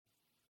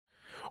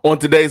On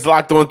today's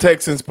Locked On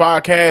Texans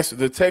podcast,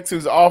 the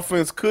Texans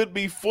offense could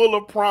be full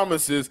of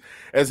promises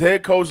as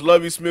head coach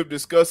Lovie Smith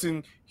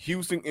discussing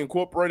Houston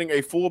incorporating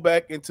a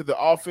fullback into the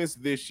offense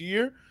this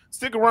year.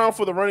 Stick around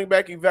for the running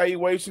back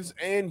evaluations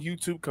and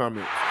YouTube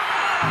comments.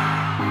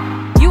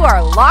 You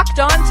are Locked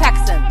On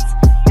Texans,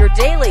 your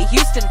daily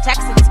Houston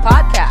Texans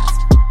podcast,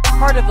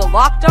 part of the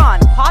Locked On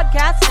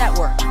Podcast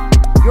Network,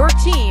 your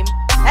team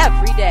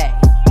every day.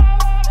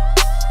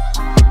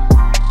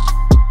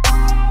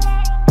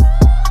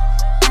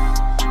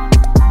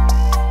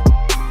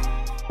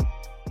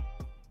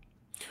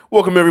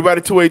 Welcome,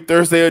 everybody, to a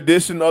Thursday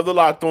edition of the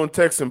Locked On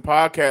Texan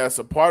podcast,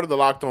 a part of the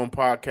Locked On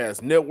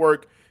Podcast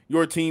Network,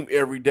 your team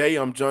every day.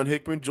 I'm John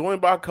Hickman, joined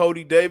by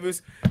Cody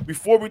Davis.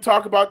 Before we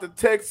talk about the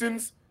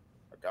Texans,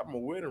 I got my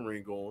wedding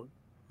ring going.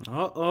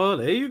 Oh,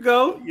 there you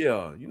go.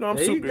 Yeah, I'm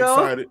super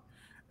excited.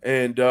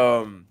 And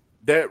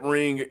that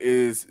ring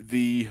is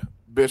the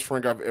best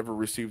ring I've ever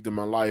received in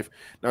my life.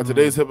 Now,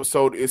 today's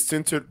episode is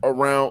centered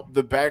around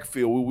the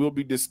backfield. We will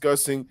be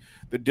discussing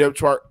the depth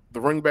chart,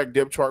 the running back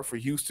depth chart for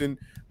Houston.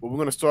 But we're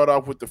going to start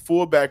off with the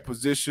fullback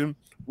position,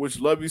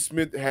 which Lovie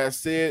Smith has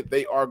said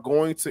they are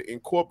going to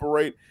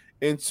incorporate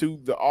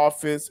into the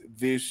offense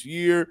this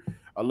year.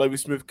 Lovie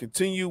Smith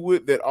continued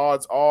with that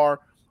odds are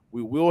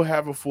we will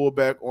have a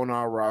fullback on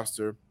our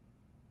roster.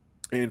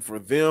 And for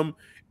them,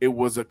 it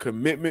was a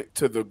commitment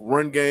to the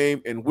run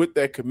game. And with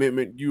that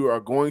commitment, you are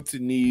going to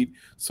need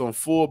some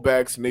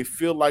fullbacks. And they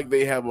feel like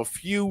they have a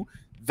few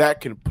that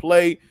can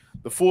play.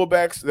 The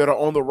fullbacks that are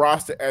on the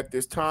roster at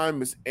this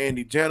time is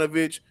Andy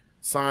Janovich,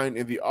 signed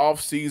in the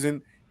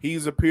offseason.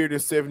 He's appeared in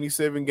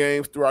 77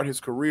 games throughout his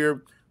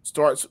career.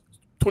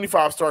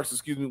 25 starts,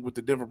 with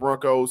the Denver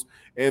Broncos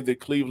and the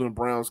Cleveland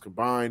Browns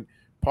combined.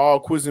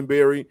 Paul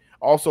Quisenberry,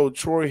 also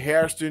Troy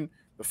Hairston,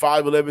 the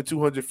 5'11",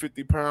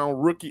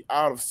 250-pound rookie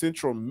out of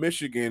Central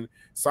Michigan,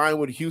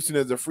 signed with Houston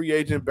as a free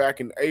agent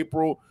back in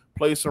April.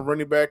 Played some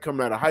running back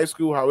coming out of high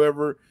school.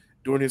 However,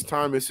 during his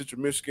time in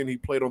Central Michigan, he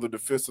played on the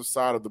defensive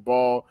side of the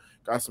ball,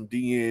 got some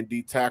D-end,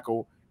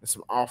 D-tackle, and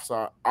some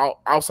outside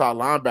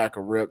linebacker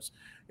reps.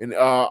 And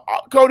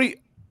Cody,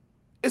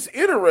 it's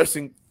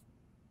interesting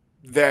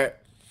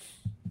that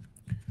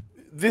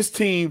this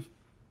team,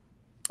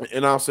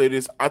 and I'll say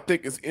this, I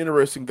think it's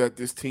interesting that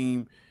this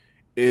team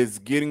is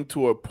getting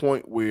to a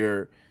point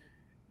where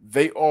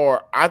they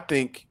are, I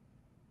think,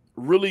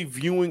 really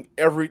viewing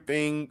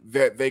everything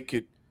that they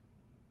could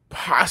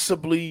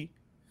possibly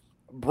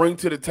bring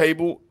to the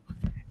table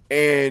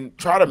and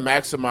try to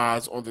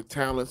maximize on the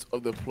talents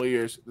of the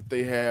players that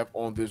they have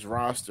on this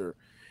roster.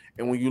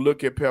 And when you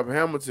look at Pep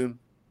Hamilton,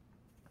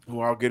 who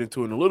I'll get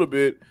into in a little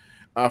bit,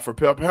 for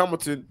Pep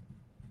Hamilton,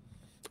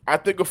 I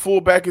think a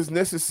fullback is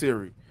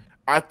necessary.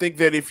 I think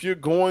that if you're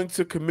going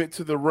to commit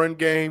to the run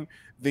game,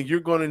 then you're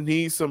going to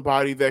need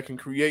somebody that can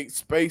create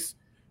space,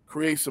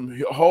 create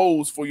some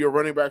holes for your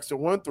running backs to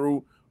run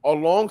through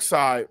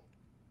alongside,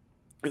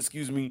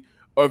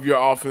 of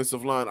your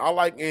offensive line. I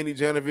like Andy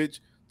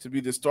Janovich to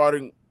be the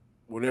starting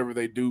whenever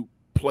they do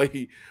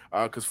play,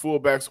 because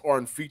fullbacks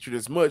aren't featured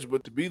as much,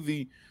 but to be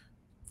the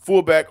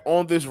fullback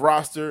on this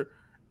roster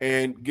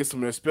and get some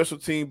of their special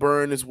team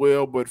burn as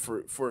well. But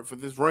for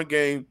this run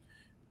game,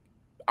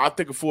 I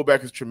think a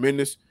fullback is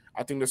tremendous.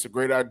 I think that's a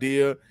great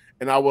idea,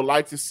 and I would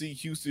like to see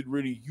Houston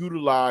really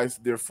utilize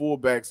their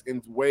fullbacks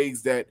in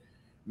ways that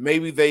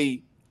maybe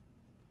they,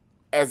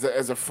 as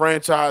a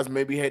franchise,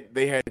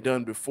 they had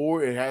done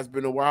before. It has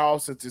been a while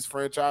since this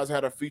franchise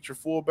had a feature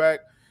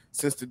fullback,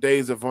 since the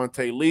days of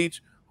Vontae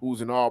Leach, who's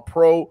an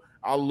all-pro.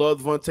 I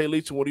love Vontae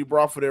Leach and what he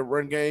brought for that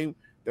run game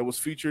that was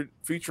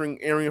featuring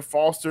Arian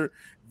Foster.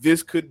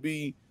 This could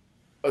be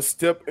a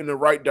step in the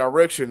right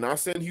direction. Not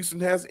saying Houston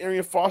has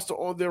Arian Foster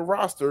on their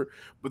roster,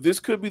 but this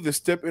could be the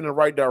step in the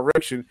right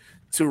direction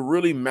to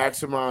really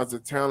maximize the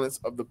talents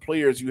of the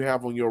players you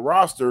have on your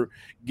roster,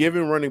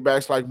 giving running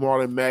backs like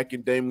Marlon Mack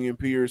and Dameon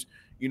Pierce,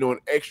 an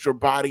extra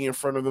body in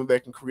front of them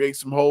that can create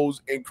some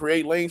holes and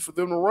create lanes for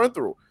them to run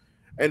through.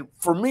 And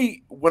for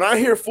me, when I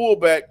hear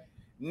fullback,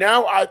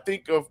 now I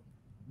think of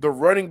the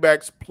running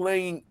backs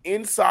playing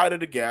inside of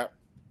the gap,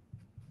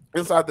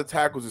 inside the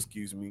tackles,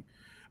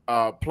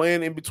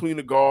 playing in between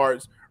the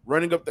guards,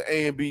 running up the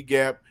A and B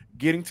gap,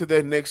 getting to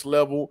that next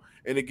level.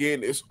 And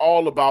again, it's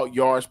all about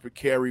yards per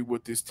carry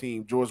with this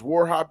team. George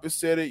Warhop has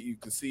said it. You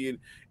can see it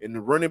in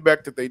the running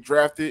back that they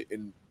drafted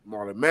and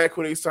Marlon Mack,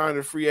 who they signed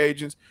as free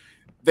agents.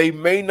 They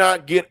may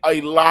not get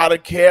a lot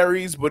of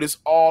carries, but it's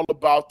all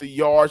about the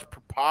yards per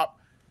pop.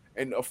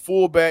 And a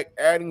fullback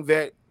adding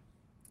that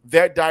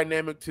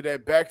dynamic to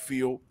that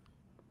backfield,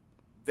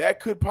 that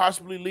could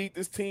possibly lead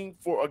this team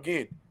for,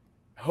 again,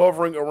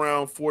 hovering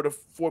around 4 to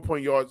 4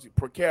 yards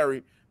per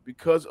carry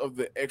because of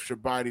the extra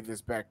body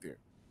that's back there.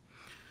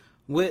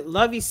 With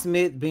Lovie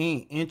Smith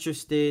being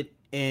interested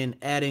in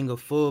adding a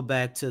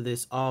fullback to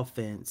this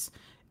offense,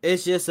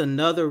 It's just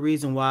another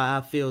reason why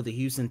I feel the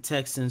Houston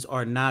Texans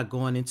are not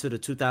going into the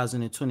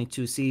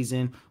 2022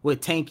 season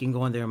with tanking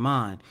on their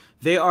mind.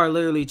 They are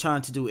literally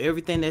trying to do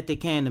everything that they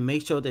can to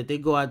make sure that they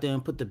go out there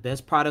and put the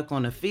best product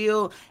on the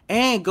field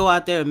and go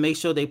out there and make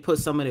sure they put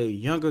some of their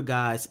younger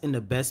guys in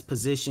the best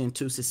position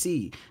to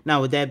succeed.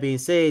 Now, with that being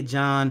said,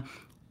 John,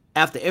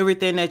 after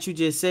everything that you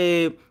just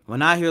said,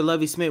 when I hear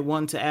Lovie Smith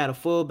wanting to add a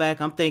fullback,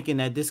 I'm thinking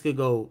that this could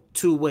go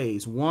two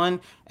ways. One,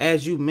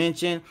 as you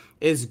mentioned,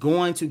 is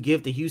going to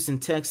give the Houston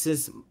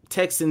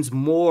Texans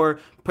more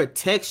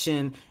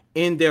protection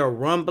in their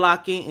run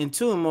blocking. And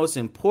two, and most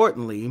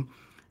importantly,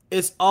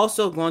 it's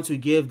also going to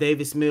give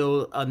Davis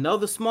Mills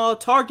another small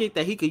target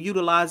that he could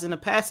utilize in the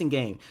passing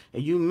game.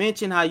 And you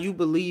mentioned how you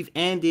believe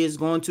Andy is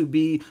going to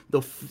be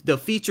the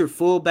featured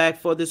fullback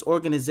for this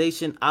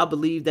organization. I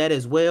believe that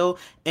as well.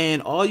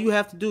 And all you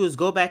have to do is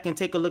go back and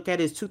take a look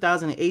at his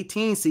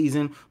 2018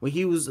 season when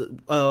he was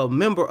a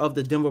member of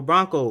the Denver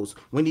Broncos,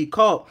 when he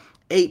caught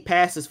 8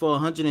 passes for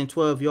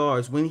 112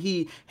 yards. When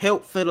he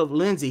helped Philip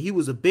Lindsay, he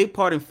was a big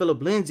part in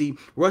Philip Lindsay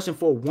rushing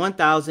for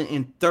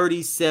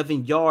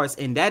 1,037 yards.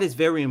 And that is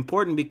very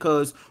important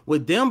because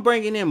with them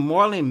bringing in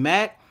Marlon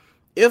Mack,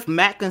 if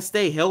Mack can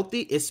stay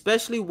healthy,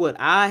 especially what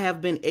I have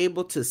been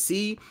able to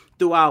see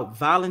throughout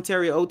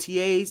voluntary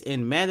OTAs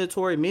and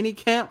mandatory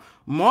minicamp,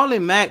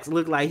 Marlon Mack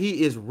looked like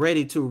he is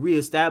ready to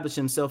reestablish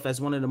himself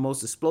as one of the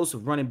most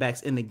explosive running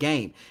backs in the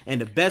game.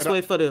 And the best way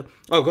for the...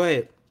 Oh, go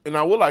ahead. And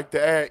I would like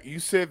to add, you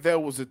said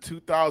that was a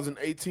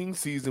 2018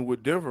 season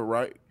with Denver,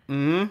 right?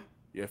 Mm-hmm.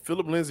 Yeah,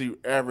 Philip Lindsay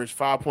averaged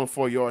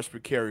 5.4 yards per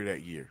carry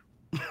that year.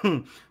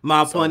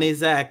 My point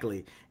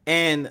exactly.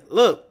 And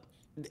look,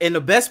 and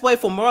the best way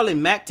for Marlon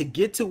Mack to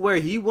get to where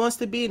he wants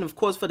to be, and of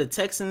course for the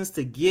Texans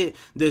to get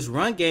this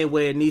run game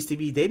where it needs to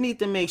be, they need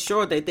to make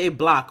sure that they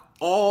block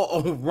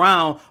all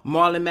around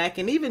Marlon Mack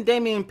and even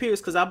Dameon Pierce,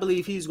 because I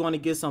believe he's going to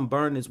get some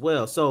burn as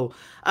well. So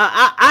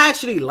I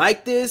actually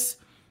like this.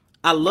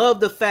 I love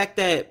the fact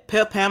that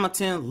Pep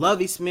Hamilton,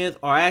 Lovie Smith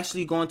are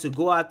actually going to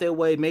go out their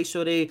way, make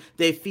sure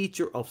they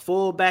feature a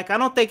fullback. I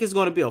don't think it's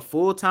going to be a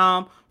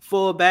full-time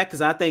fullback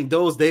because I think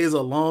those days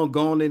are long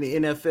gone in the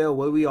NFL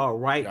where we are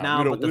right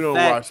now. We don't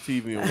watch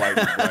TV and white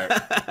and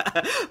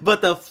black.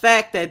 But the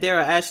fact that they're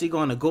actually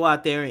going to go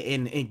out there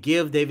and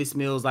give Davis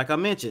Mills, like I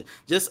mentioned,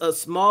 just a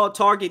small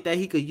target that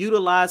he could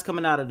utilize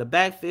coming out of the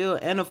backfield,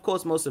 and of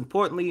course, most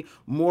importantly,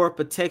 more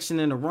protection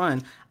in the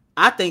run.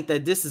 I think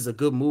that this is a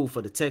good move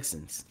for the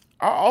Texans.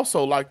 I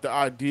also like the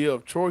idea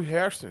of Troy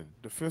Hairston,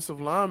 defensive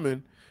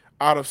lineman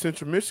out of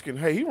Central Michigan.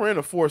 Hey, he ran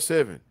a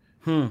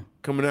 4.7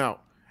 coming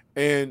out.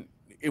 And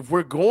if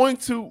we're going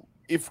to,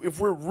 if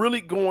we're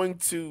really going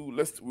to,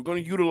 we're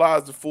going to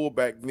utilize the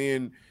fullback,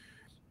 then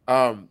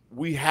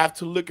we have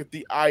to look at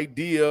the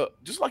idea,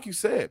 just like you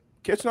said,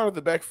 catching out of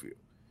the backfield,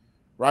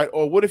 right?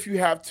 Or what if you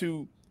have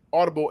to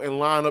audible and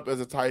line up as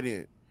a tight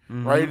end,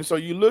 right? And so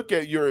you look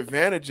at your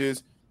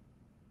advantages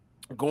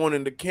going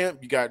into camp.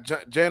 You got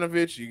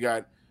Janovich, you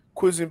got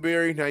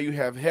Quisenberry, now you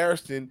have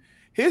Hairston.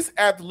 His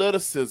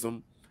athleticism,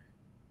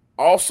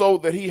 also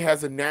that he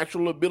has a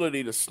natural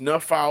ability to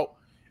snuff out,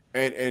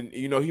 and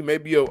you know, he may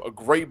be a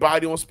great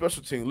body on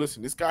special teams.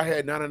 Listen, this guy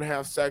had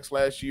 9.5 sacks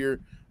last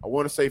year. I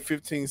want to say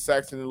 15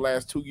 sacks in the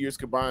last 2 years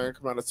combined,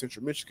 coming out of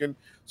Central Michigan.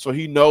 So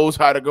he knows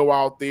how to go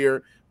out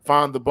there,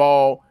 find the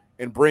ball,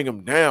 and bring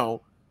him down.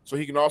 So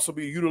he can also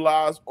be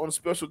utilized on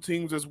special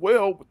teams as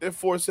well with that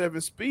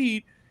 4.7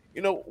 speed.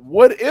 You know,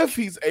 what if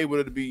he's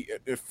able to be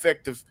an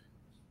effective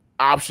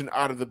option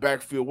out of the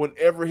backfield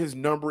whenever his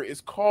number is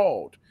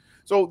called?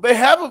 So they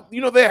have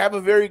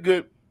a very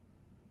good,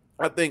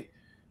 I think,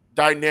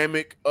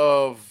 dynamic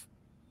of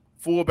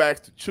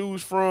fullbacks to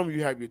choose from.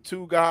 You have your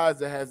two guys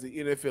that has the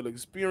NFL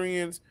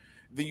experience.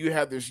 Then you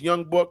have this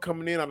young buck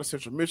coming in out of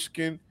Central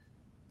Michigan,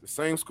 the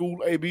same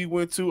school AB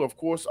went to. Of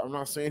course, I'm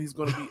not saying he's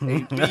going to be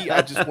AB.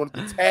 I just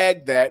wanted to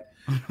tag that.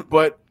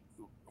 But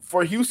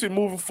for Houston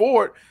moving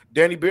forward,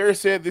 Danny Berry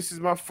said, this is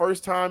my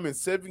first time in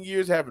 7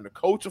 years having to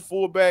coach a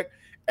fullback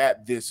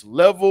at this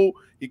level.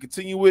 He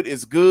continued with,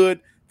 it's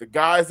good. The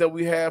guys that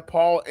we have,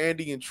 Paul,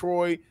 Andy, and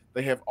Troy,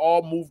 they have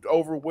all moved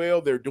over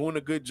well. They're doing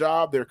a good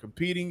job. They're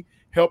competing,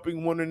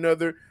 helping one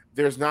another.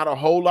 There's not a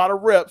whole lot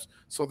of reps,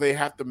 so they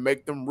have to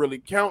make them really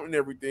count and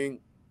everything,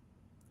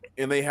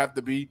 and they have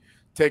to be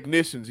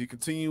technicians. He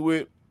continued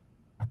with,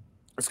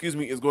 it's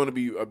going to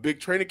be a big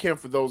training camp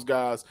for those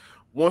guys.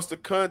 Once the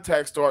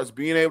contact starts,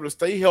 being able to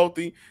stay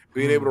healthy,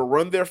 being able to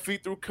run their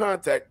feet through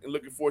contact, and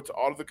looking forward to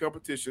all of the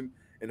competition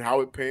and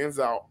how it pans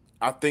out.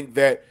 I think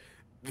that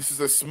this is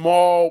a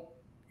small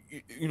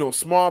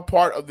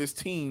part of this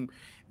team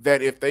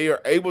that if they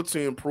are able to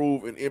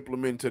improve and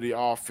implement to the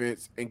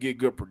offense and get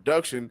good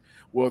production,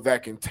 well,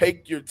 that can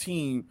take your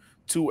team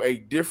to a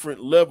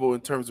different level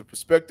in terms of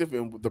perspective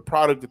and the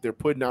product that they're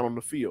putting out on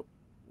the field.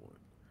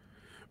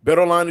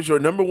 BetOnline is your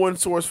number one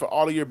source for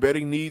all of your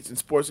betting needs and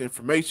sports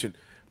information.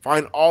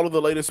 Find all of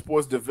the latest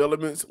sports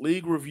developments,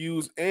 league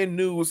reviews, and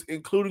news,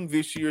 including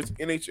this year's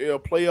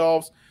NHL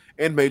playoffs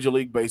and Major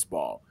League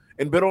Baseball.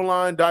 And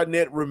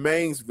BetOnline.net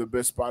remains the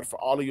best spot for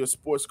all of your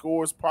sports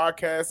scores,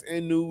 podcasts,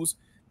 and news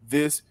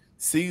this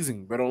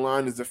season.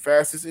 BetOnline is the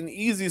fastest and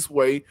easiest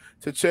way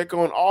to check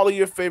on all of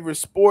your favorite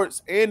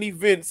sports and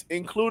events,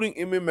 including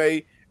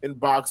MMA and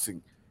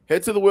boxing.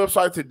 Head to the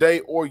website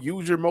today or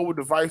use your mobile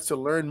device to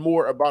learn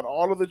more about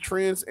all of the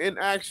trends and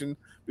action,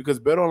 because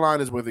BetOnline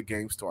is where the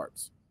game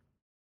starts.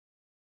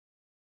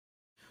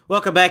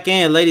 Welcome back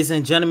in, ladies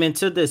and gentlemen,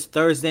 to this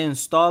Thursday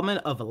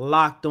installment of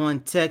Locked On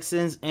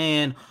Texans.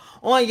 And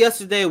on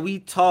yesterday, we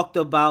talked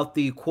about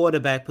the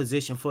quarterback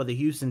position for the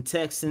Houston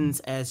Texans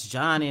as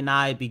John and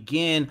I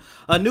begin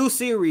a new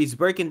series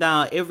breaking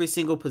down every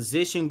single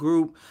position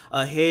group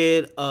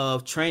ahead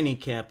of training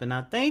camp. And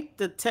I think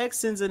the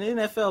Texans and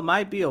the NFL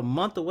might be a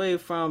month away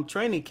from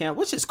training camp,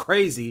 which is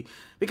crazy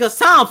because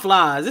time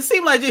flies. It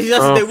seemed like just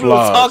yesterday we were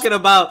talking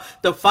about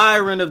the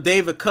firing of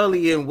David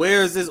Culley and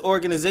where this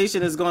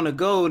organization is going to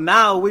go.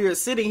 Now we are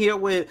sitting here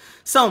with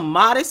some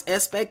modest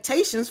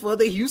expectations for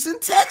the Houston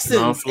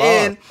Texans.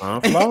 And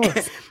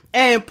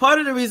part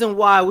of the reason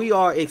why we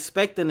are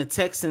expecting the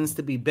Texans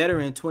to be better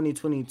in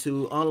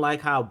 2022,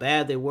 unlike how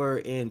bad they were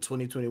in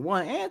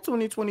 2021 and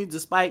 2020,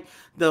 despite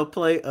the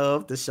play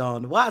of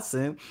Deshaun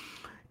Watson,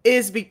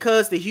 is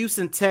because the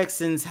Houston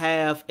Texans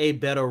have a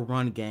better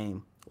run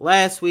game.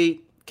 Last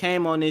week,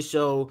 came on this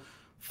show,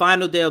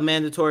 final day of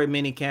mandatory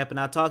minicamp, and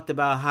I talked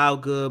about how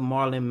good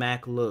Marlon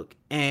Mack looked.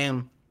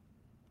 And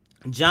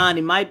John,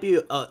 it might be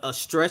a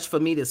stretch for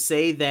me to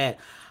say that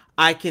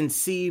I can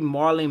see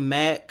Marlon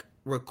Mack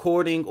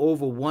recording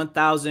over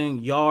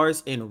 1,000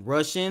 yards in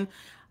rushing.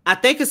 I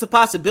think it's a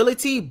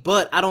possibility,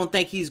 but I don't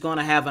think he's going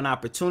to have an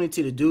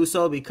opportunity to do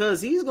so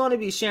because he's going to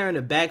be sharing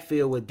the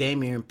backfield with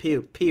Dameon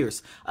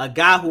Pierce, a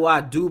guy who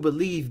I do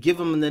believe, give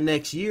him the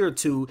next year or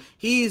two,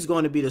 he's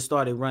going to be the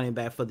starting running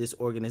back for this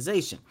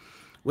organization.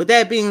 With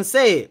that being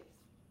said,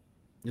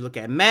 you look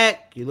at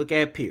Mack, you look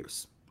at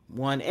Pierce,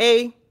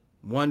 1A,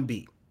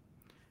 1B.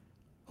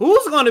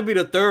 Who's going to be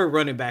the third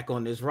running back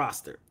on this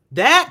roster?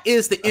 That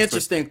is the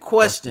interesting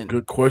question.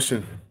 Good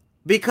question.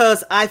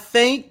 Because I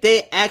think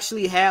they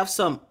actually have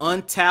some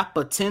untapped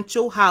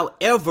potential.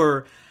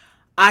 However,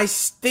 I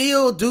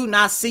still do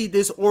not see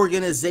this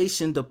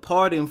organization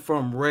departing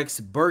from Rex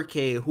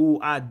Burkhead, who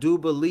I do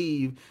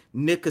believe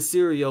Nick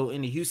Caserio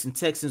and the Houston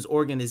Texans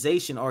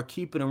organization are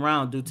keeping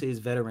around due to his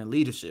veteran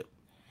leadership.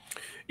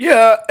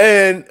 Yeah,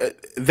 and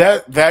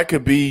that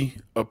could be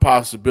a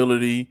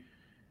possibility.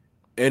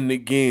 And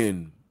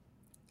again,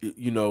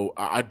 you know,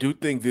 I do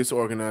think this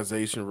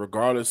organization,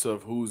 regardless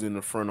of who's in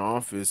the front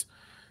office,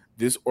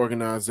 this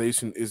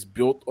organization is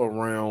built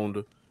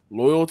around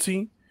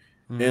loyalty.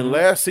 Mm-hmm. And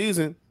last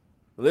season,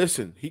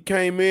 listen, he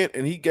came in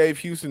and he gave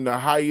Houston the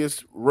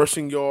highest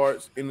rushing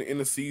yards in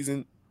the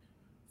season,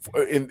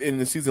 in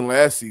the season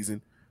last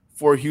season,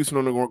 for Houston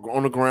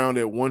on the ground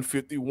at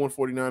 150,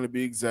 149 to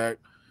be exact.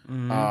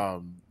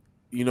 Mm-hmm.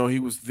 You know, he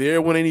was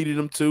there when they needed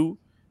him to.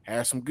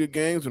 Had some good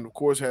games and, of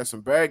course, had some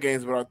bad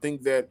games. But I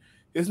think that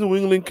his New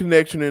England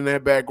connection in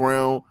that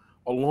background,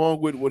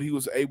 along with what he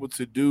was able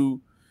to do,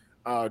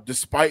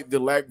 despite the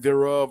lack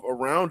thereof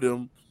around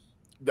him,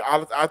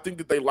 I think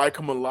that they like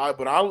him a lot.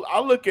 But I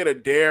look at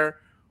Adair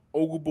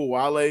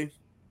Ogunbowale,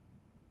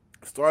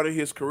 started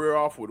his career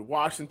off with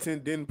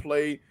Washington, didn't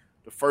play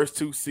the first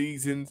two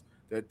seasons.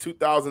 That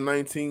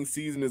 2019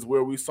 season is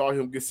where we saw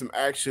him get some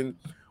action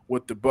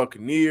with the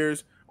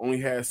Buccaneers.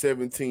 Only had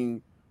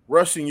 17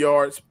 rushing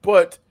yards,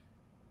 but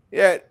he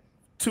had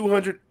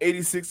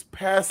 286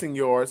 passing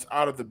yards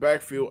out of the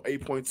backfield,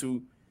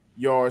 8.2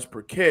 yards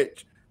per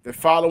catch. The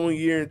following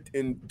year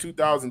in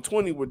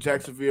 2020 with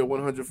Jacksonville,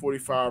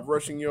 145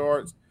 rushing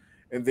yards.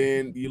 And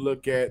then you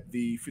look at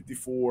the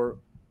 54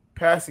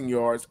 passing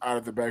yards out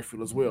of the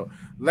backfield as well.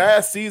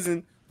 Last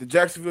season, the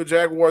Jacksonville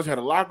Jaguars had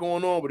a lot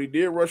going on, but he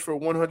did rush for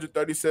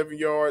 137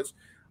 yards,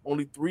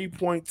 only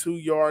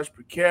 3.2 yards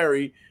per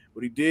carry,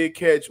 but he did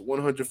catch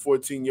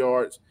 114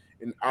 yards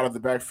out of the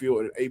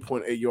backfield at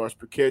 8.8 yards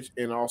per catch,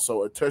 and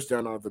also a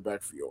touchdown out of the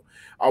backfield.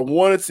 I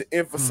wanted to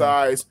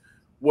emphasize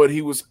what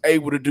he was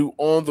able to do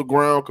on the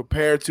ground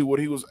compared to what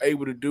he was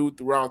able to do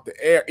throughout the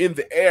air, in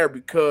the air,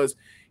 because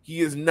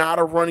he is not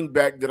a running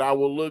back that I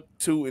will look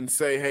to and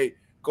say, hey,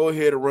 go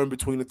ahead and run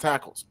between the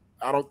tackles.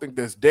 I don't think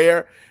that's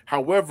there.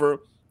 However,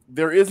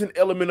 there is an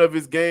element of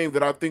his game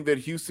that I think that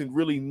Houston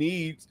really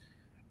needs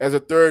as a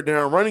third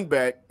down running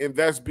back, and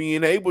that's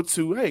being able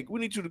to, hey, we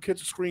need you to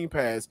catch a screen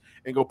pass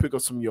and go pick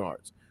up some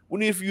yards. We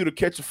need for you to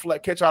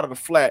catch out of the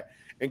flat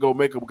and go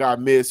make a guy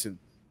miss and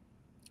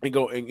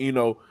go and, you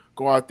know,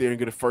 go out there and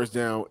get a first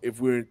down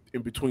if we're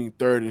in between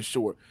third and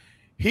short.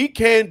 He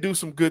can do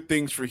some good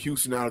things for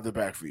Houston out of the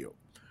backfield,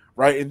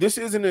 right? And this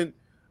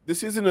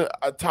isn't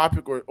a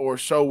topic or a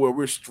show where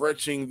we're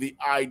stretching the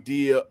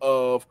idea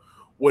of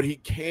what he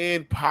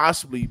can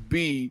possibly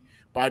be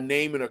by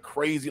naming a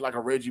crazy like a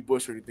Reggie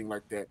Bush or anything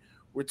like that.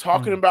 We're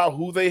talking about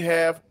who they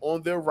have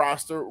on their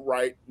roster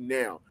right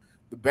now.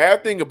 The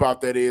bad thing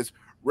about that is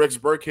Rex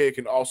Burkhead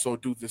can also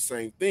do the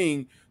same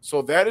thing.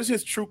 So that is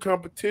his true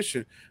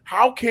competition.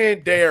 How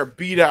can Dare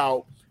beat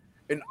out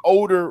an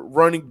older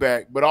running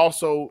back, but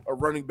also a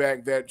running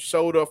back that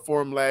showed up for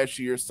him last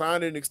year,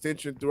 signed an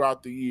extension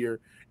throughout the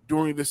year,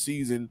 during the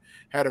season,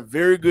 had a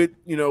very good,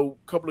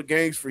 couple of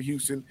games for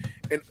Houston,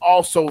 and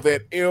also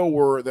that L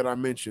word that I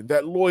mentioned,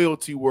 that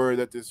loyalty word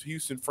that this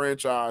Houston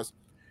franchise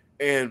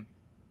and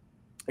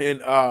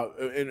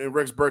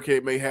Rex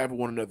Burkhead may have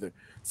with one another.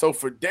 So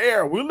for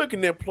Dare, we're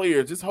looking at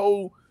players. This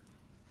whole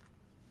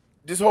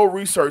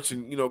research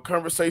and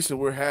conversation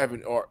we're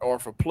having are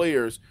for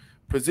players,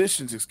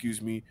 positions,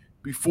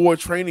 before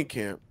training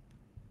camp.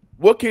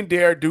 What can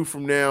Dare do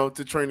from now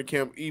to training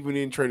camp, even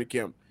in training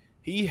camp?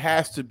 He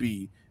has to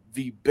be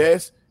the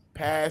best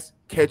pass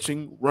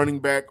catching running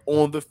back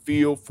on the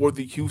field for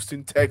the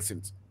Houston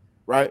Texans,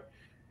 right?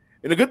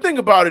 And the good thing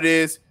about it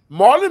is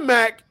Marlon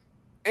Mack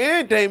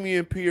and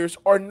Dameon Pierce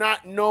are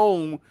not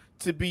known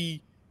to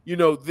be,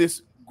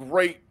 this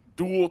great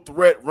dual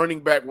threat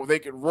running back where they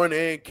can run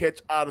and catch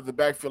out of the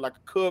backfield like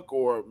a Cook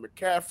or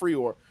McCaffrey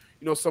or,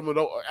 some of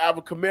those,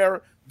 Alvin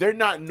Kamara. They're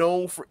not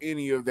known for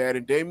any of that.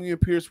 And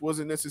Dameon Pierce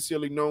wasn't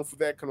necessarily known for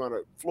that coming out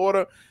of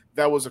Florida.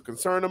 That was a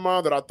concern of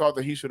mine that I thought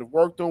that he should have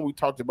worked on. We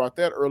talked about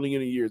that early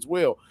in the year as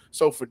well.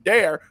 So for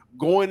Dare,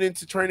 going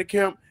into training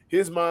camp,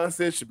 his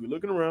mindset should be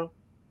looking around.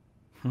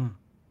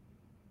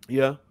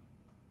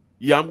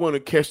 Yeah, I'm going to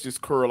catch this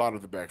curl out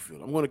of the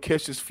backfield. I'm going to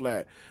catch this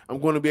flat.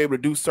 I'm going to be able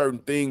to do certain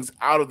things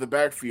out of the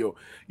backfield.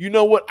 You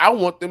know what? I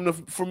want them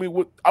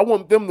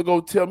to go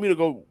tell me to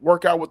go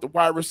work out with the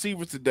wide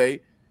receivers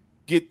today,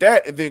 get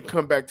that, and then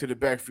come back to the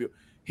backfield.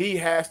 He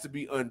has to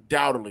be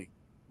undoubtedly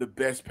the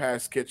best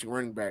pass catching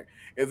running back.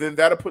 And then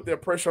that'll put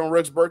that pressure on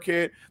Rex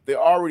Burkhead. They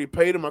already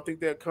paid him. I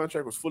think that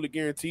contract was fully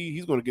guaranteed.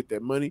 He's going to get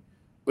that money.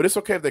 But it's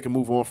okay if they can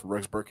move on from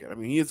Rex Burkhead. I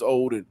mean, he is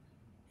old and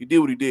he did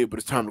what he did, but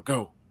it's time to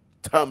go.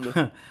 It's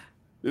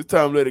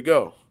time to let it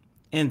go.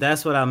 And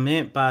that's what I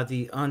meant by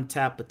the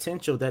untapped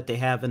potential that they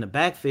have in the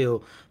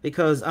backfield,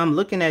 because I'm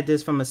looking at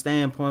this from a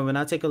standpoint. When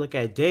I take a look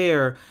at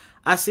Dare,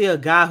 I see a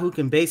guy who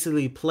can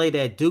basically play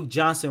that Duke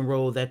Johnson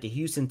role that the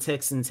Houston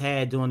Texans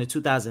had during the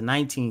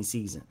 2019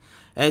 season.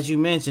 As you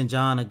mentioned,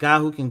 John, a guy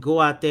who can go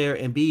out there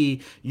and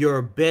be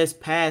your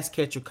best pass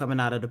catcher coming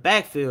out of the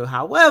backfield.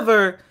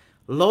 However,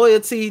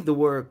 loyalty, the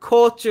word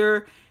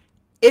culture,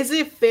 is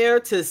it fair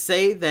to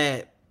say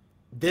that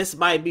this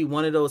might be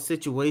one of those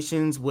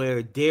situations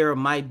where Dare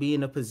might be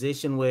in a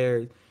position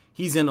where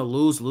he's in a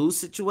lose-lose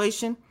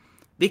situation?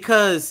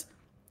 Because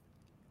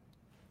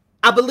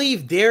I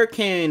believe Dare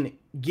can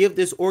give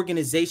this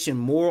organization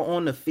more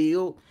on the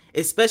field,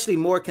 especially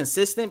more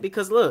consistent.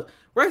 Because look,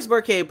 Rex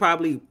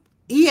Burkhead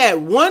he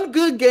had one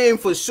good game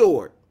for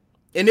sure.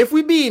 And if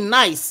we be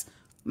nice,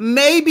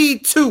 maybe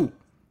two.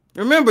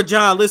 Remember,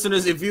 John,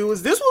 listeners and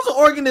viewers, this was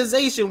an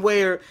organization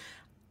where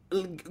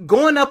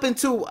going up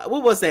into,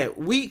 what was that,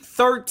 week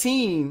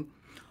 13,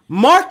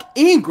 Mark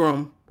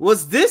Ingram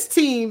was this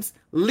team's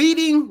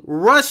leading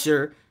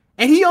rusher,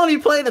 and he only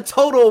played a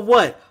total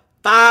of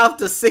 5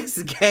 to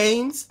 6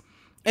 games?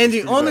 And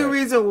the only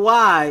reason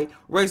why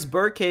Rex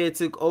Burkhead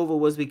took over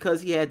was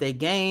because he had that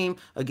game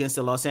against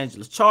the Los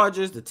Angeles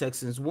Chargers. The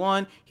Texans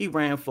won. He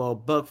ran for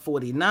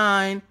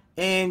 $149.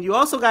 And you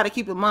also got to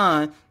keep in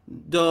mind,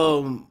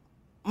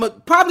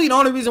 probably the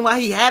only reason why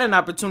he had an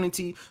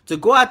opportunity to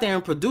go out there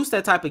and produce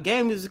that type of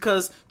game is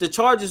because the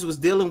Chargers was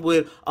dealing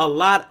with a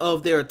lot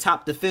of their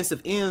top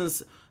defensive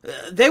ends.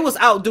 They was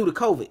out due to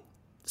COVID.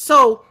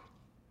 So,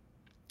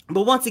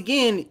 but once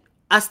again,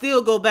 I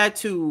still go back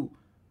to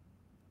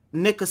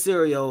Nick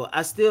Caserio.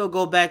 I still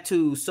go back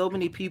to so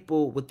many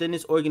people within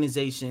this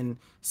organization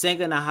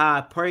singing the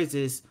high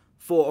praises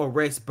for a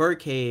Rex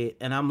Burkhead.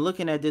 And I'm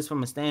looking at this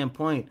from a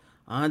standpoint,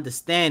 I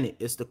understand it.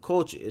 It's the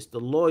culture. It's the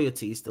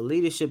loyalty. It's the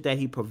leadership that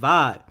he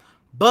provides.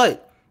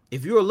 But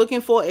if you're looking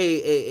for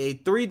a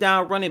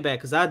 3-down running back,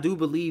 because I do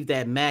believe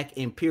that Mack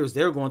and Pierce,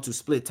 they're going to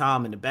split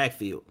time in the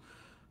backfield.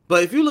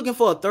 But if you're looking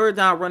for a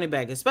 3rd-down running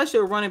back,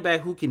 especially a running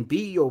back who can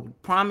be your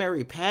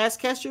primary pass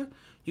catcher,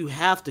 you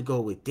have to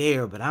go with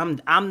Dare. But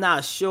I'm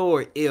not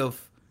sure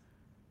if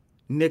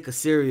Nick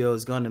Caserio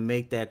is going to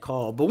make that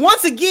call. But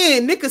once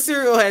again, Nick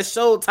Caserio has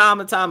showed time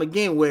and time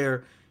again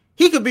where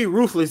he could be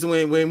ruthless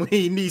when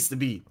he needs to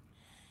be.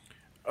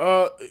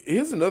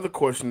 Here's another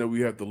question that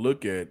we have to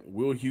look at.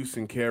 Will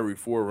Houston carry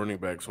 4 running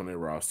backs on their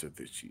roster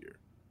this year?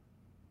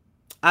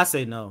 I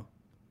say no.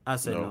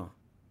 No.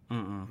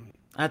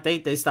 I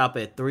think they stop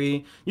at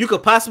 3. You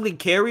could possibly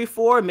carry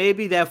 4.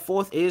 Maybe that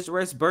 4th is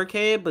Rex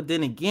Burkhead. But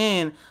then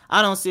again,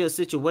 I don't see a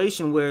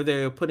situation where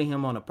they're putting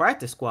him on a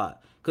practice squad.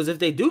 Because if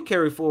they do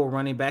carry 4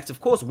 running backs, of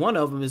course, one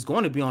of them is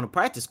going to be on a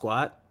practice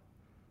squad.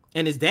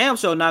 And it's damn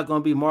sure not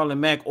going to be Marlon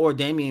Mack or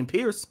Dameon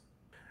Pierce.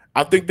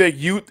 I think that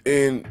youth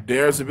and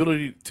Dare's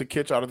ability to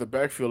catch out of the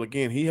backfield,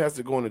 again, he has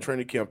to go into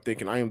training camp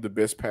thinking, I am the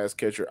best pass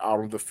catcher out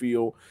on the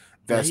field.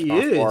 That's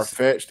not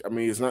far-fetched. I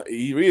mean, it's not.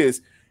 He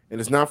is, and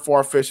it's not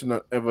far-fetched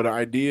of an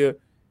idea.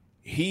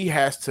 He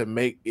has to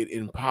make it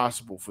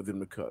impossible for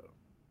them to cut him.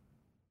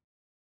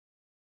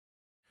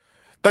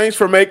 Thanks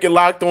for making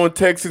Locked On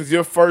Texans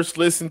your first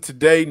listen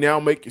today. Now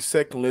make your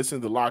second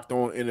listen to the Locked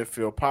On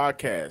NFL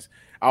podcast.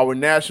 Our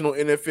national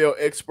NFL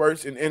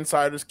experts and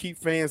insiders keep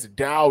fans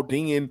dialed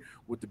in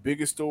with the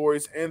biggest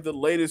stories and the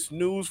latest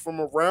news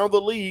from around the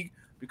league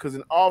because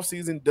an off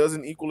season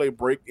doesn't equal a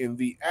break in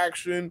the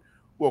action.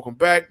 Welcome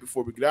back.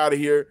 Before we get out of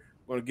here,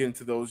 we're going to get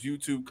into those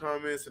YouTube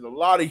comments, and a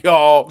lot of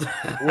y'all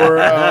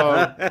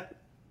were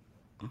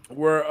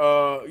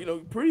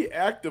pretty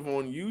active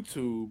on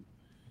YouTube.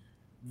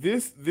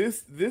 This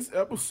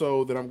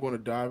episode that I'm going to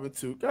dive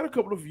into got a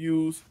couple of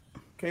views.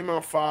 Came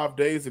out 5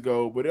 days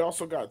ago, but it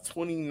also got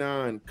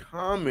 29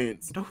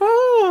 comments.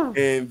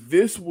 And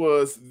this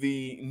was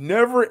the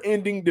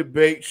never-ending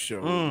debate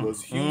show. It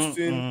was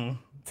Houston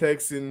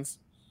Texans,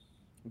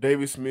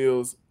 Davis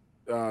Mills,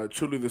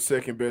 truly the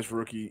second best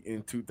rookie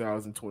in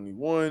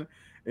 2021,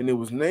 and it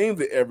was named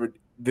the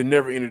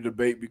never-ending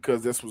debate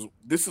because this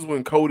is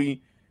when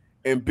Cody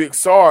and Big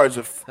Sarge,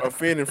 a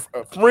friend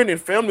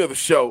and family of the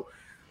show,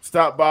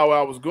 stopped by where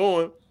I was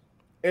going,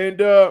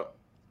 and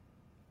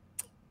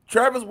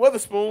Travis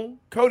Weatherspoon,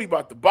 Cody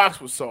bought the box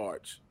with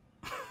Sarge.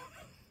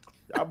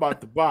 I bought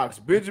the box.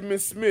 Benjamin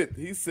Smith,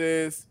 he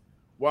says,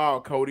 "Wow,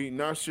 Cody,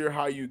 not sure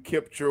how you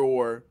kept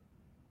your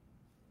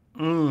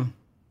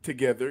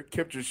together.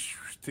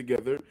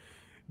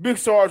 Big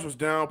Sarge was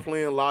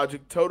downplaying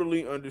logic.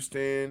 Totally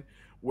understand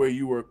where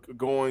you were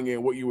going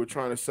and what you were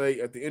trying to say.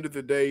 At the end of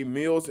the day,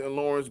 Mills and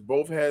Lawrence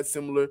both had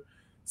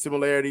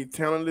similarity,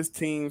 talentless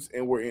teams,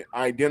 and were in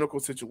identical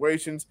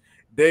situations.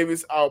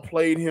 Davis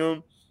outplayed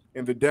him,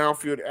 and the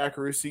downfield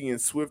accuracy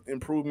and swift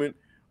improvement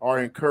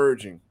are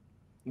encouraging.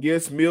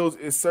 Yes, Mills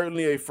is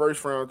certainly a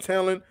first-round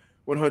talent,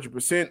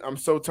 100%. I'm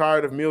so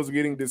tired of Mills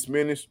getting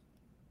diminished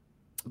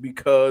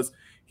because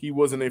he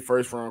wasn't a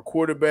first-round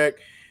quarterback.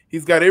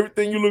 He's got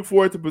everything you look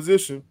for at the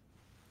position.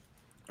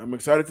 I'm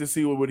excited to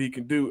see what he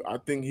can do. I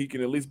think he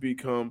can at least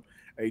become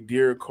a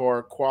Derek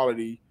Carr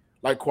quality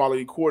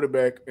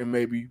quarterback and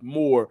maybe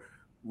more.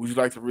 Would you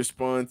like to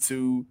respond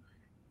to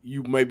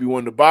you maybe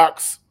won the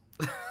box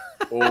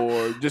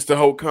or just the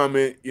whole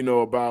comment,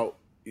 about,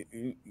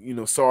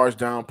 Sarge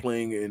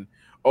downplaying and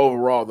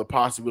overall the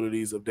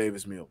possibilities of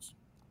Davis Mills?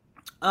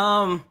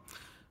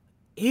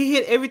 He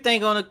hit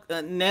everything on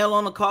a nail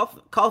on the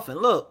coffin.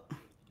 Look,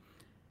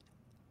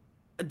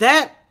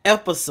 that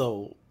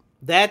episode,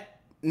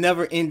 that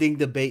never-ending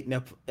debate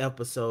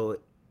episode,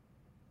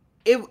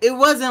 it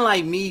wasn't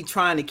like me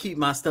trying to keep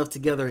my stuff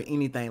together or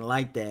anything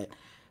like that.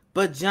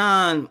 But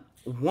John,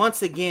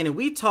 once again, and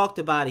we talked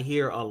about it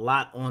here a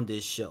lot on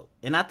this show,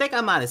 and I think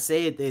I might have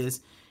said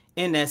this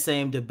in that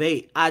same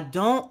debate. I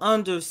don't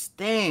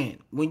understand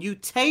when you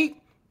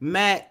take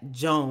Mac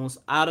Jones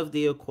out of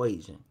the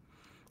equation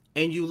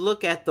and you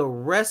look at the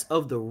rest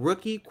of the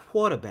rookie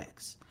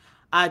quarterbacks.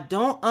 I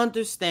don't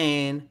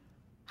understand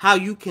how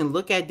you can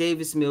look at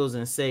Davis Mills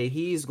and say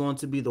he's going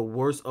to be the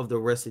worst of the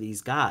rest of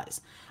these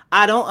guys.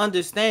 I don't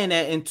understand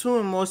that. And two,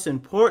 and most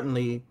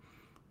importantly,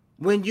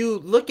 when you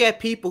look at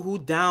people who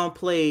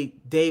downplay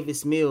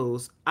Davis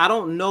Mills, I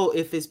don't know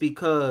if it's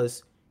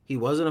because he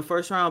wasn't a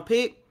first-round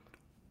pick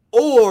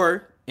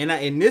or,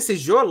 and this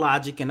is your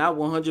logic, and I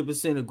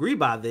 100% agree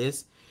by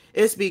this,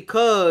 it's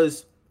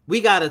because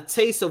we got a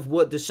taste of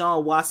what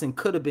Deshaun Watson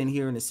could have been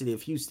here in the city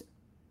of Houston.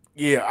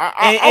 Yeah,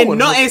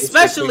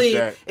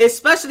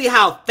 especially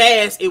how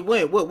fast it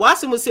went. Well,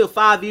 Watson was here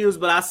 5 years,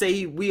 but I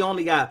say we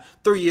only got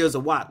 3 years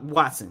of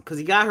Watson because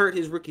he got hurt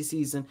his rookie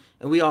season,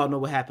 and we all know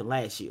what happened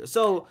last year.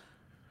 So,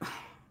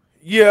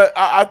 yeah,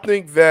 I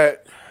think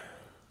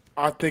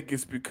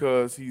it's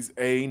because he's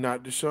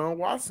not Deshaun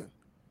Watson,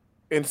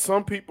 and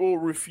some people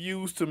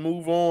refuse to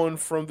move on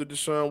from the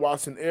Deshaun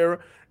Watson era.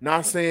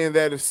 Not saying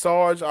that it's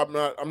Sarge. I'm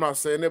not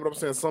saying that, but I'm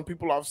saying some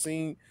people I've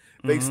seen.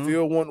 They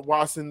still want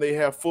Watson. They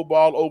have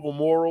football over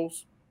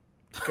morals.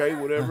 Okay,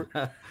 whatever.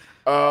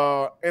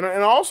 And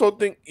I also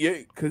think,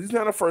 because he's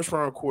not a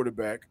first-round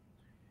quarterback,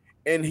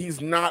 and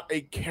he's not a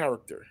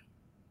character.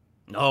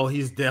 No,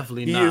 he's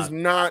definitely not. He is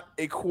not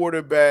a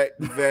quarterback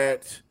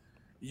that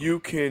you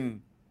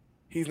can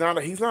 – he's not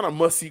a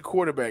must-see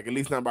quarterback, at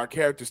least not by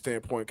character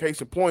standpoint. Case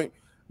in point,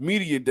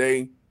 media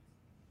day,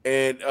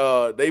 and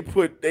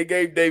they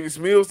gave Davis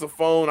Mills the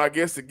phone, I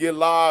guess, to get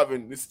live,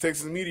 and it's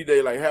Texas Media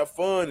Day, like, have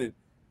fun, and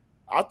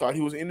I thought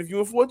he was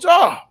interviewing for a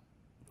job.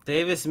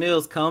 Davis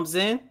Mills comes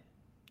in,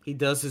 he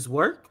does his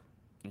work,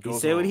 he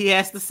says what he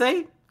has to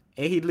say,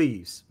 and he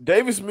leaves.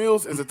 Davis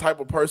Mills is the type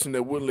of person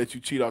that wouldn't let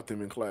you cheat off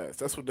them in class.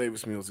 That's what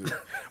Davis Mills is.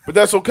 But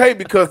that's okay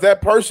because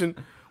that person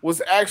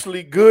was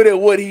actually good at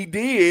what he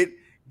did,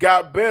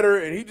 got better,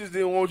 and he just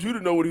didn't want you to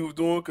know what he was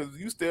doing because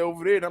you stay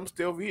over there and I'm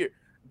stay over here.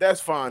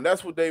 That's fine.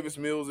 That's what Davis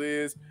Mills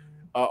is.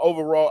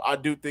 Overall, I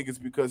do think it's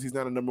because he's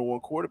not a number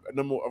one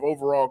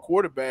overall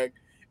quarterback,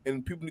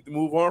 and people need to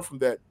move on from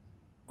that.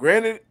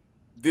 Granted,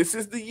 this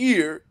is the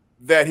year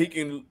that he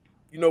can,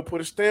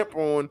 put a stamp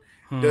on.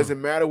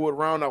 Doesn't matter what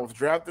round I was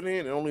drafted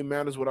in. It only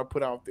matters what I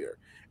put out there.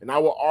 And I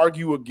will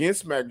argue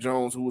against Mac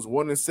Jones, who was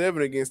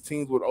 1-7 against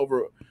teams with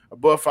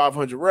above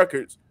 500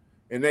 records.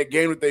 In that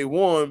game that they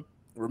won,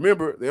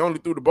 remember, they only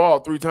threw the ball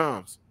 3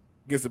 times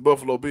against the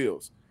Buffalo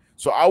Bills.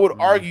 So I would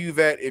argue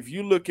that if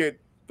you look at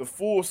the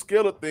full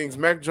scale of things,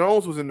 Mac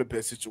Jones was in the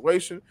best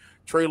situation.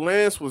 Trey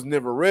Lance was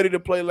never ready to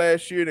play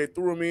last year. They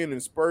threw him in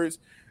spurts.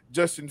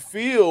 Justin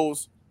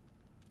Fields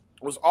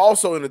was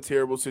also in a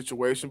terrible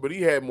situation, but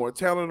he had more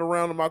talent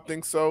around him, I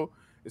think so,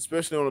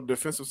 especially on the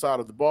defensive side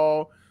of the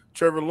ball.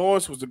 Trevor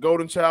Lawrence was the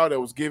golden child that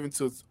was given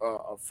to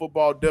a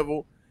football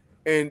devil,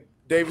 and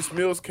Davis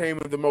Mills came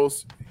in the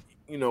most,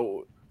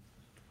 the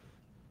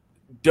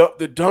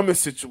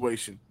dumbest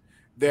situation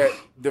that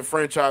the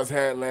franchise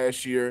had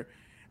last year.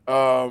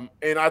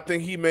 And I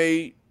think he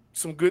made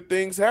some good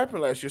things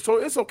happen last year. So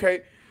it's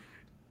okay.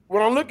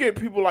 When I look at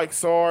people like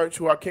Sarge,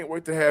 who I can't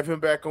wait to have him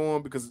back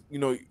on because,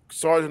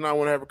 Sarge and I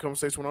want to have a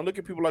conversation. When I look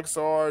at people like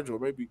Sarge or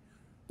maybe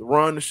the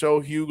Run the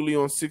Show, Hughley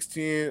on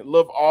 610,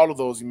 love all of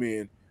those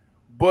men.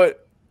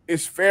 But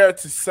it's fair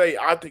to say,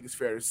 I think it's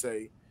fair to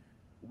say,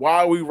 why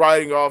are we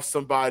writing off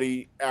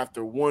somebody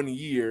after 1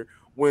 year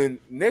when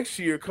next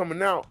year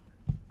coming out,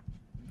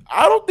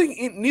 I don't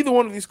think neither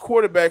one of these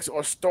quarterbacks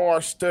are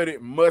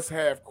star-studded,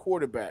 must-have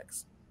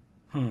quarterbacks.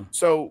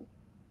 So,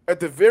 at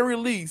the very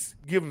least,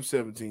 give them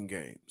 17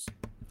 games.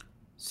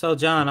 So,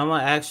 John, I'm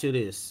going to ask you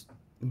this.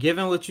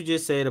 Given what you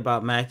just said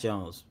about Mac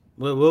Jones,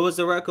 what was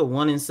the record?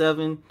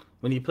 1-7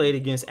 when he played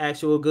against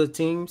actual good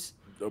teams?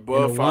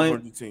 Above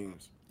 500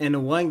 teams. In the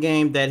one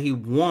game that he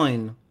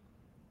won,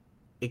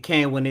 it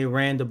came when they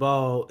ran the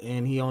ball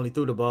and he only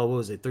threw the ball,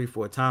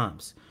 3-4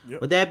 times.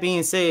 Yep. With that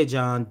being said,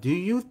 John, do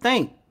you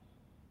think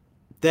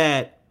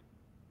that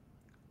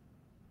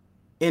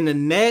in the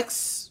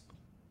next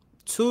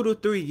 2 to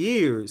 3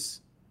 years,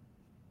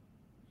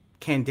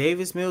 can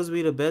Davis Mills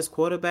be the best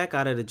quarterback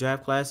out of the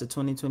draft class of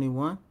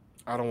 2021?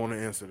 I don't want to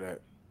answer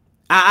that.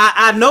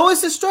 I know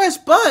it's a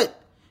stretch,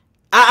 but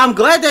I'm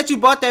glad that you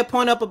brought that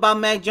point up about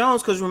Mac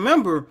Jones, because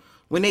remember,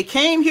 when they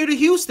came here to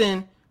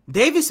Houston,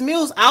 Davis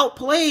Mills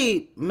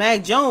outplayed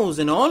Mac Jones,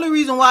 and the only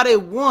reason why they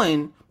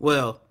won,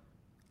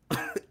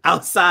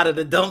 outside of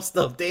the dumb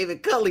stuff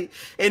David Culley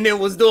and then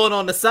was doing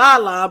on the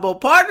sideline, but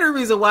part of the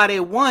reason why they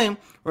won,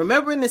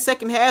 remember in the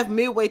second half,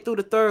 midway through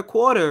the third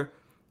quarter,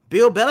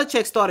 Bill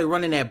Belichick started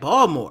running that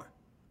ball more.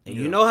 And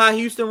you know how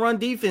Houston run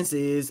defense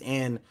is,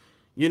 and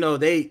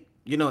they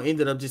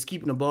ended up just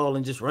keeping the ball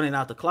and just running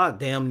out the clock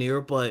damn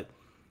near. But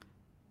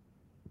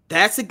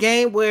that's a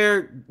game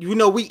where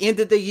we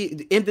ended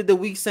the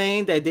week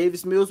saying that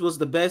Davis Mills was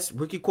the best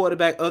rookie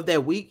quarterback of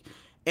that week.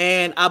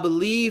 And I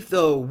believe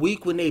the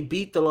week when they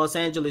beat the Los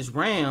Angeles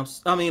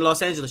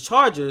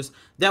Chargers,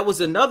 that was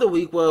another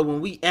week where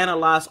when we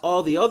analyzed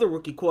all the other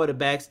rookie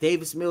quarterbacks,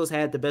 Davis Mills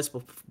had the best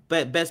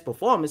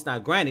performance. Now,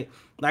 granted,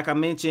 like I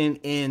mentioned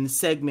in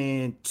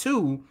segment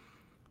 2,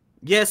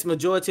 yes,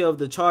 majority of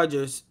the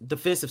Chargers'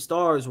 defensive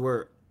stars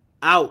were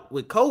out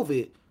with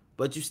COVID,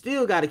 but you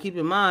still got to keep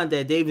in mind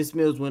that Davis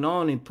Mills went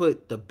on and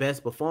put the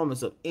best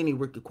performance of any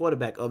rookie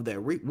quarterback of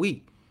that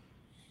week.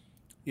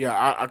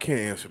 Yeah, I can't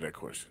answer that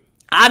question.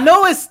 I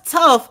know it's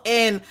tough,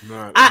 and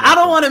I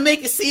don't want to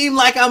make it seem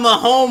like I'm a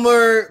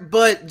homer,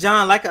 but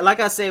John,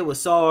 like I said with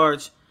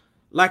Sarge,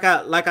 like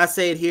I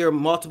said here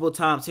multiple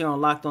times here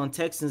on Locked On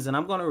Texans, and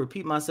I'm going to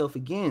repeat myself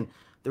again.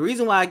 The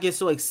reason why I get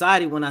so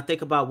excited when I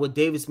think about what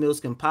Davis Mills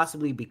can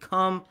possibly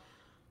become,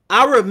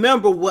 I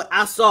remember what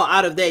I saw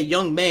out of that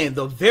young man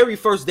the very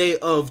first day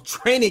of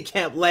training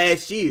camp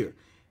last year,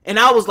 and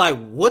I was like,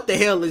 what the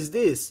hell is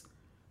this?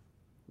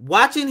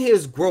 Watching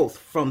his growth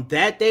from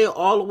that day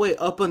all the way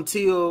up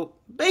until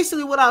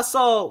basically what I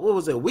saw,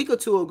 a week or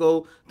two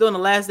ago during the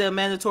last day of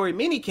mandatory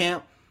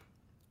minicamp,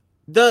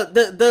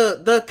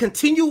 the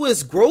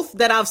continuous growth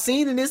that I've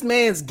seen in this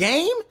man's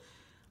game,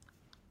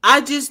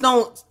 I just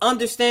don't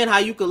understand how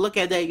you could look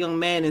at that young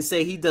man and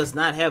say he does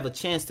not have a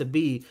chance to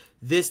be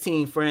this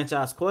team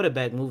franchise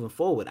quarterback moving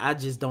forward. I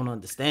just don't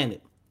understand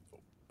it.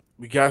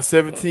 We got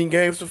 17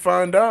 games to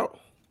find out,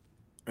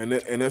 and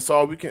that's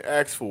all we can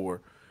ask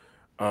for.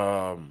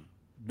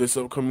 This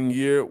upcoming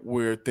year,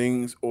 where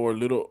things are a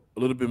little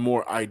bit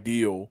more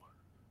ideal,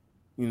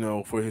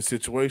 for his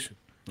situation.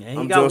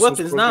 Yeah, he got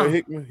weapons now.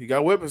 He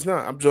got weapons now.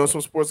 I'm Johnson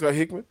Sports Guy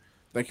Hickman.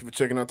 Thank you for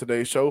checking out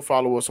today's show.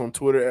 Follow us on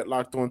Twitter at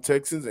Locked On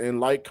Texans, and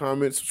like,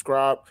 comment,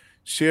 subscribe,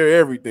 share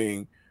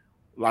everything.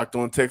 Locked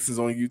On Texans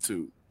on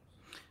YouTube.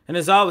 And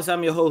as always,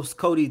 I'm your host,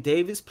 Cody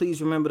Davis.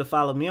 Please remember to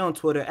follow me on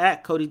Twitter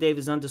at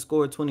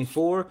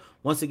CodyDavis_24.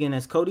 Once again,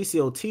 that's Cody,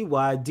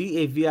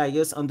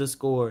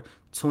 COTYDAVIS_24.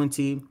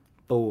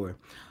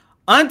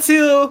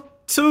 Until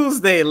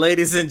Tuesday,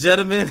 ladies and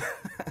gentlemen.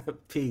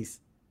 Peace.